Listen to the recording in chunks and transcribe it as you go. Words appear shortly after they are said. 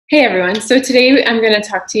Hey everyone, so today I'm going to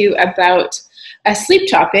talk to you about a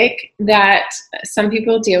sleep topic that some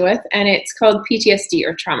people deal with, and it's called PTSD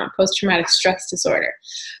or trauma, post-traumatic stress disorder.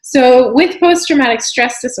 So with post-traumatic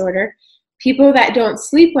stress disorder, people that don't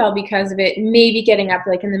sleep well because of it may be getting up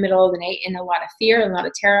like in the middle of the night in a lot of fear, a lot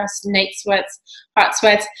of terror, night sweats, hot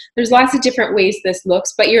sweats. There's lots of different ways this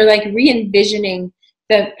looks, but you're like re-envisioning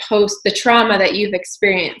the trauma that you've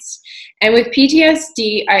experienced. And with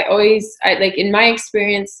PTSD, like in my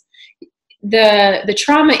experience, the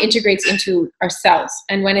trauma integrates into our cells.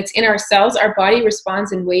 And when it's in our cells, our body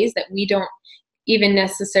responds in ways that we don't even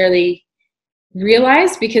necessarily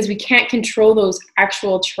realize because we can't control those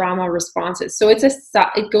actual trauma responses. So it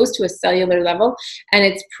goes to a cellular level and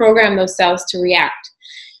it's programmed those cells to react.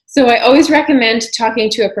 So I always recommend talking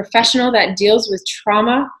to a professional that deals with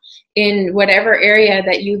trauma in whatever area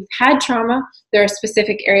that you've had trauma. There are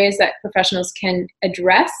specific areas that professionals can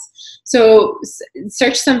address. So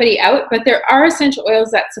search somebody out, but there are essential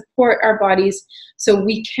oils that support our bodies so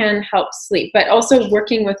we can help sleep. But also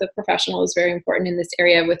working with a professional is very important in this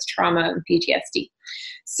area with trauma and PTSD.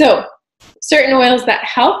 So certain oils that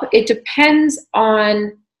help, it depends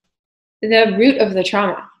on the root of the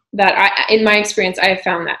trauma. In my experience, I have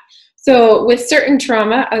found that. So with certain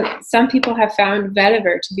trauma, some people have found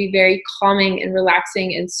vetiver to be very calming and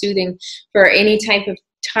relaxing and soothing for any type of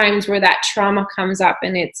times where that trauma comes up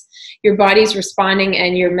and it's your body's responding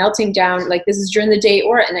and you're melting down, like this is during the day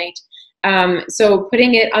or at night. So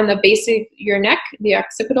putting it on the base of your neck, the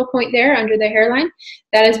occipital point there under the hairline,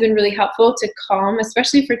 that has been really helpful to calm,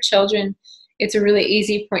 especially for children. It's a really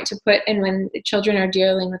easy point to put, and when the children are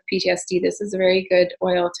dealing with PTSD, this is a very good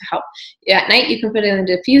oil to help. At night, you can put it in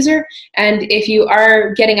the diffuser, and if you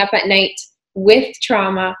are getting up at night with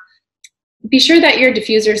trauma, be sure that your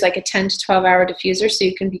diffuser is like a 10 to 12 hour diffuser so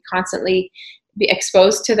you can be constantly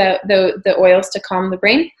exposed to the oils to calm the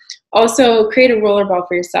brain. Also, create a roller ball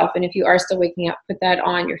for yourself, and if you are still waking up, put that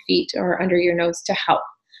on your feet or under your nose to help,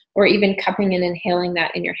 or even cupping and inhaling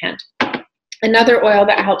that in your hand. Another oil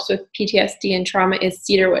that helps with PTSD and trauma is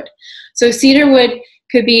cedarwood. So cedarwood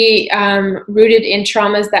could be rooted in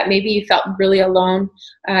traumas that maybe you felt really alone,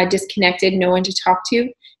 disconnected, no one to talk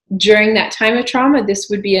to. During that time of trauma, this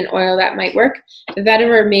would be an oil that might work. The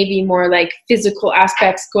vetiver may be more like physical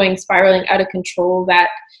aspects spiraling out of control, that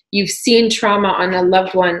you've seen trauma on a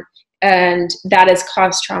loved one and that has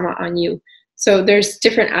caused trauma on you. So there's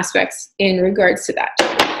different aspects in regards to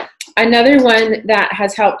that. Another one that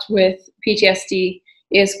has helped with PTSD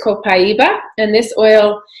is copaiba, and this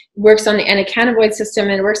oil works on the endocannabinoid system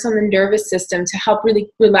and works on the nervous system to help really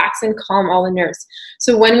relax and calm all the nerves.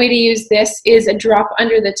 So one way to use this is a drop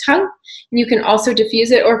under the tongue, and you can also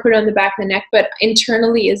diffuse it or put it on the back of the neck, but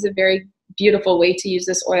internally is a very beautiful way to use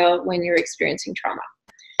this oil when you're experiencing trauma.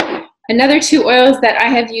 Another two oils that I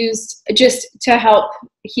have used just to help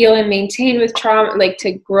heal and maintain with trauma, like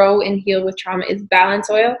to grow and heal with trauma, is balance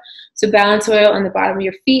oil. So balance oil on the bottom of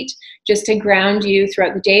your feet, just to ground you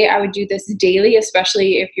throughout the day. I would do this daily,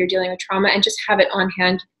 especially if you're dealing with trauma, and just have it on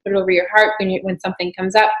hand, put it over your heart when something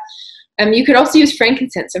comes up. You could also use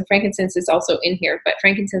frankincense, and frankincense is also in here, but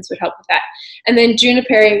frankincense would help with that. And then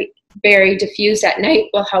juniper berry diffused at night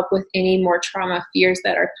will help with any more trauma fears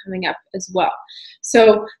that are coming up as well.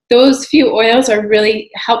 So those few oils are really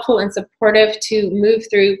helpful and supportive to move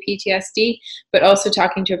through PTSD, but also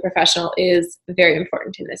talking to a professional is very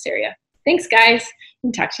important in this area. Thanks guys,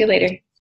 and talk to you later.